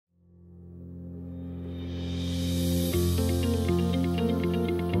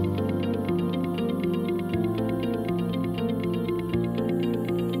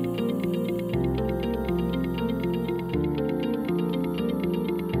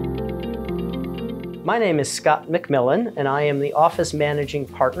My name is Scott McMillin, and I am the office managing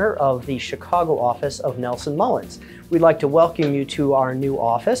partner of the Chicago office of Nelson Mullins. We'd like to welcome you to our new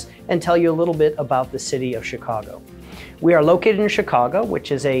office and tell you a little bit about the city of Chicago. We are located in Chicago,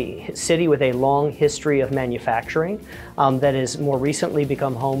 which is a city with a long history of manufacturing that has more recently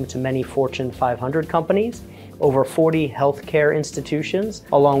become home to many Fortune 500 companies, over 40 healthcare institutions,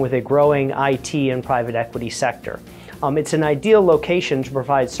 along with a growing IT and private equity sector. It's an ideal location to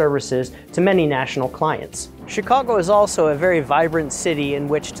provide services to many national clients. Chicago is also a very vibrant city in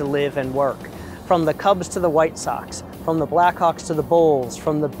which to live and work. From the Cubs to the White Sox, from the Blackhawks to the Bulls,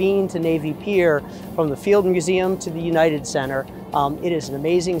 from the Bean to Navy Pier, from the Field Museum to the United Center. It is an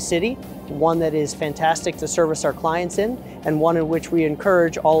amazing city, one that is fantastic to service our clients in, and one in which we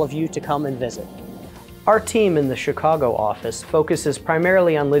encourage all of you to come and visit. Our team in the Chicago office focuses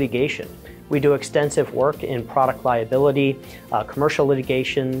primarily on litigation. We do extensive work in product liability, commercial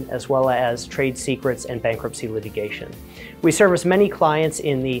litigation, as well as trade secrets and bankruptcy litigation. We service many clients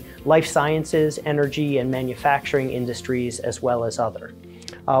in the life sciences, energy, and manufacturing industries, as well as other.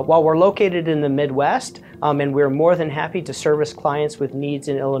 While we're located in the Midwest, and we're more than happy to service clients with needs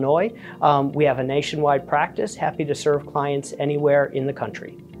in Illinois, we have a nationwide practice, happy to serve clients anywhere in the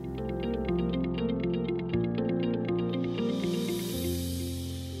country.